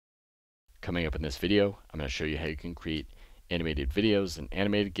Coming up in this video, I'm going to show you how you can create animated videos and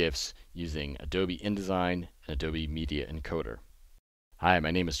animated GIFs using Adobe InDesign and Adobe Media Encoder. Hi, my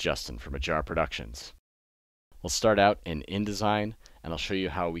name is Justin from Ajar Productions. We'll start out in InDesign and I'll show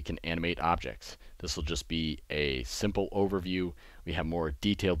you how we can animate objects. This will just be a simple overview. We have more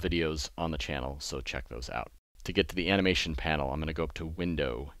detailed videos on the channel, so check those out. To get to the animation panel, I'm going to go up to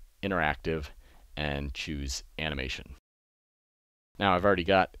Window, Interactive, and choose Animation. Now I've already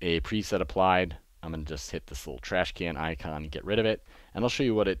got a preset applied. I'm going to just hit this little trash can icon and get rid of it, and I'll show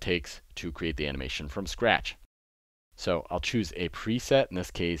you what it takes to create the animation from scratch. So I'll choose a preset, in this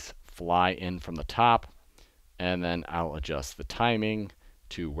case fly in from the top, and then I'll adjust the timing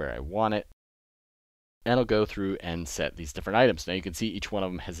to where I want it, and I'll go through and set these different items. Now you can see each one of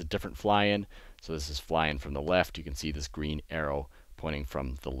them has a different fly in. So this is fly in from the left. You can see this green arrow pointing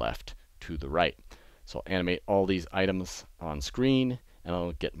from the left to the right. So I'll animate all these items on screen, and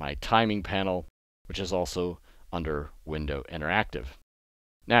I'll get my timing panel, which is also under Window Interactive.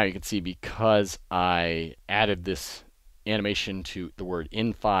 Now you can see because I added this animation to the word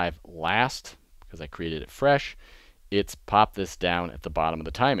in5 last, because I created it fresh, it's popped this down at the bottom of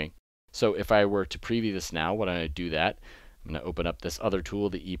the timing. So if I were to preview this now, when I do that, I'm going to open up this other tool,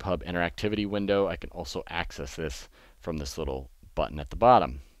 the EPUB interactivity window. I can also access this from this little button at the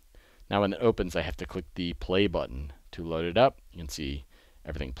bottom. Now when it opens, I have to click the play button to load it up. You can see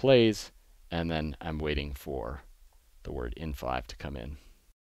everything plays, and then I'm waiting for the word in5 to come in.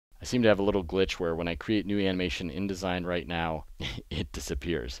 I seem to have a little glitch where when I create new animation in InDesign right now, it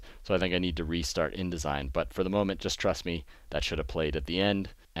disappears. So I think I need to restart InDesign, but for the moment, just trust me, that should have played at the end.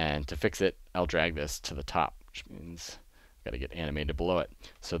 And to fix it, I'll drag this to the top, which means I've got to get animated below it.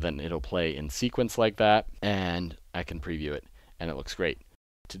 So then it'll play in sequence like that, and I can preview it, and it looks great.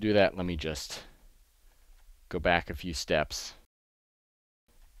 To do that, let me just go back a few steps,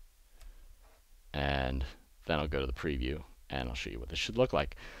 and then I'll go to the preview, and I'll show you what this should look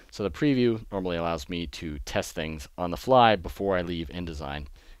like. So the preview normally allows me to test things on the fly before I leave InDesign,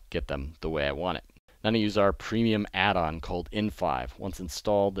 get them the way I want it. Then I use our premium add-on called in5. Once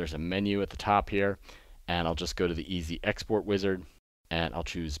installed, there's a menu at the top here, and I'll just go to the Easy Export Wizard, and I'll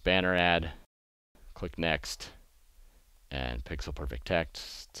choose Banner Add, click Next, and Pixel Perfect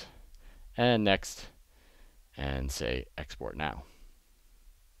Text, and Next, and say Export Now.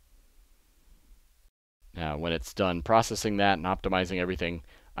 Now when it's done processing that and optimizing everything,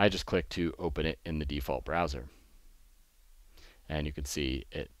 I just click to open it in the default browser. And you can see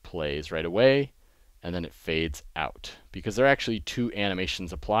it plays right away, and then it fades out. Because there are actually two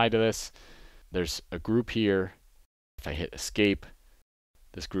animations applied to this. There's a group here. If I hit Escape,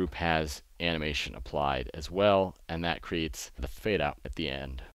 this group has animation applied as well, and that creates the fade out at the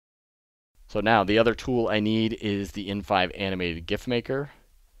end. So now the other tool I need is the in5 Animated GIF Maker.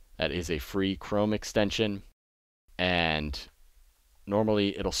 That is a free Chrome extension, and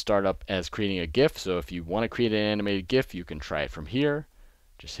normally it'll start up as creating a GIF. So if you want to create an animated GIF, you can try it from here.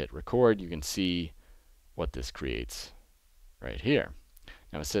 Just hit record. You can see what this creates right here.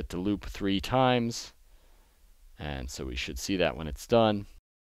 Now it's set to loop 3 times, and so we should see that when it's done.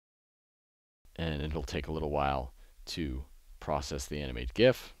 And it'll take a little while to process the animated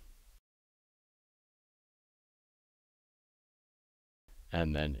GIF.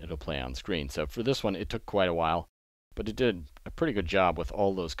 And then it'll play on screen. So for this one, it took quite a while, but it did a pretty good job with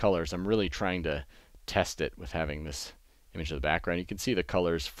all those colors. I'm really trying to test it with having this image of the background. You can see the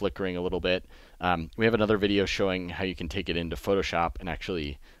colors flickering a little bit. We have another video showing how you can take it into Photoshop and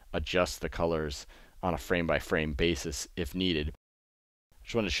actually adjust the colors on a frame-by-frame basis if needed. I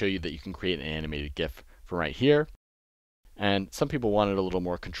just wanted to show you that you can create an animated GIF from right here. And some people wanted a little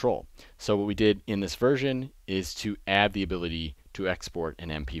more control. So what we did in this version is to add the ability to export an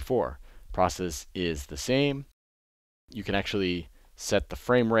MP4. Process is the same. You can actually set the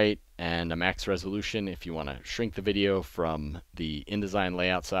frame rate and a max resolution if you want to shrink the video from the InDesign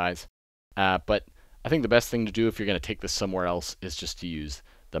layout size. But I think the best thing to do if you're going to take this somewhere else is just to use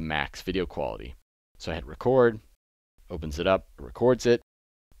the max video quality. So I hit record, opens it up, records it.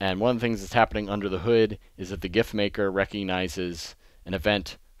 And one of the things that's happening under the hood is that the GIF Maker recognizes an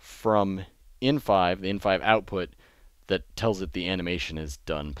event from in5, the in5 output, that tells it the animation is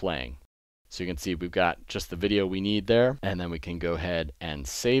done playing. So you can see we've got just the video we need there, and then we can go ahead and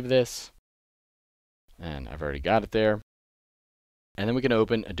save this. And I've already got it there. And then we can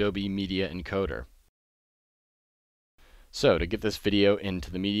open Adobe Media Encoder. So to get this video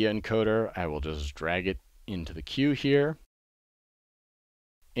into the Media Encoder, I will just drag it into the queue here.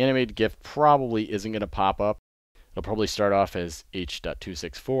 Animated GIF probably isn't going to pop up. It'll probably start off as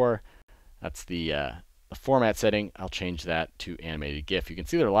H.264. That's the the format setting, I'll change that to animated GIF. You can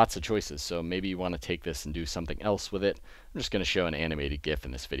see there are lots of choices, so maybe you want to take this and do something else with it. I'm just going to show an animated GIF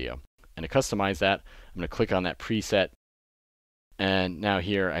in this video. And to customize that, I'm going to click on that preset. And now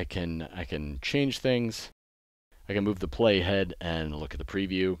here I can change things. I can move the playhead and look at the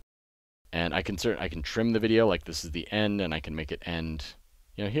preview. And I can trim the video, like this is the end, and I can make it end,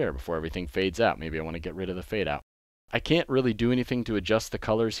 here before everything fades out. Maybe I want to get rid of the fade out. I can't really do anything to adjust the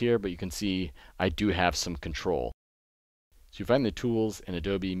colors here, but you can see I do have some control. So you find the tools in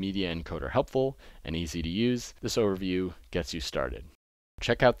Adobe Media Encoder helpful and easy to use. This overview gets you started.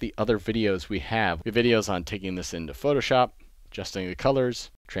 Check out the other videos we have. We have videos on taking this into Photoshop, adjusting the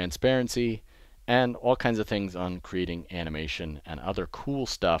colors, transparency, and all kinds of things on creating animation and other cool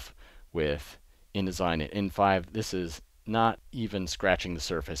stuff with InDesign and in5. This is not even scratching the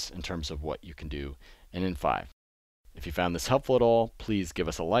surface in terms of what you can do in in5. If you found this helpful at all, please give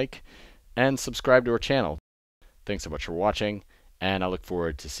us a like and subscribe to our channel. Thanks so much for watching, and I look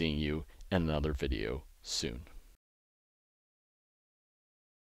forward to seeing you in another video soon.